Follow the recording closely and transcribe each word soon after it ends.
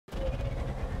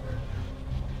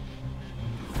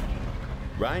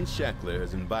Ryan Sheckler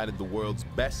has invited the world's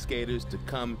best skaters to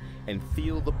come and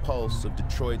feel the pulse of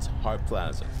Detroit's Hart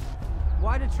Plaza.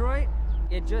 Why Detroit?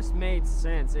 It just made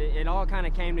sense. It all kind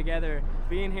of came together.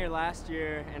 Being here last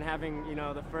year and having,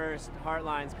 the first Hart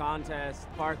Lines contest,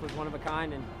 park was one of a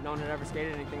kind, and no one had ever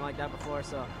skated anything like that before.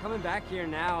 So coming back here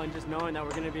now and just knowing that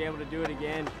we're going to be able to do it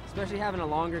again, especially having a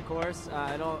longer course,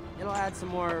 it'll add some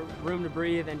more room to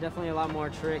breathe and definitely a lot more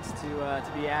tricks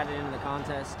to be added into the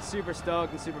contest. Super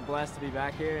stoked and super blessed to be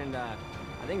back here, and I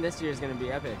think this year is going to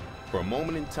be epic. For a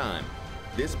moment in time,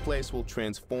 this place will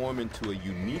transform into a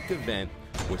unique event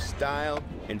where style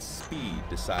and speed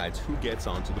decides who gets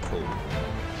onto the podium.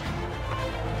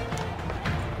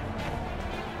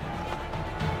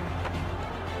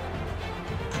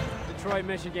 Detroit,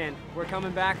 Michigan. We're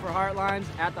coming back for Hart Lines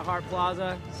at the Hart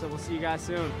Plaza, so we'll see you guys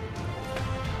soon.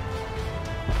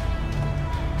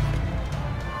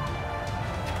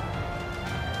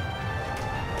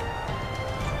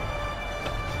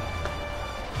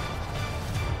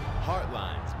 Hart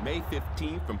Lines, May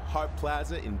 15th from Hart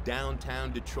Plaza in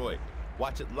downtown Detroit.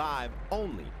 Watch it live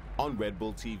only on Red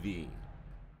Bull TV.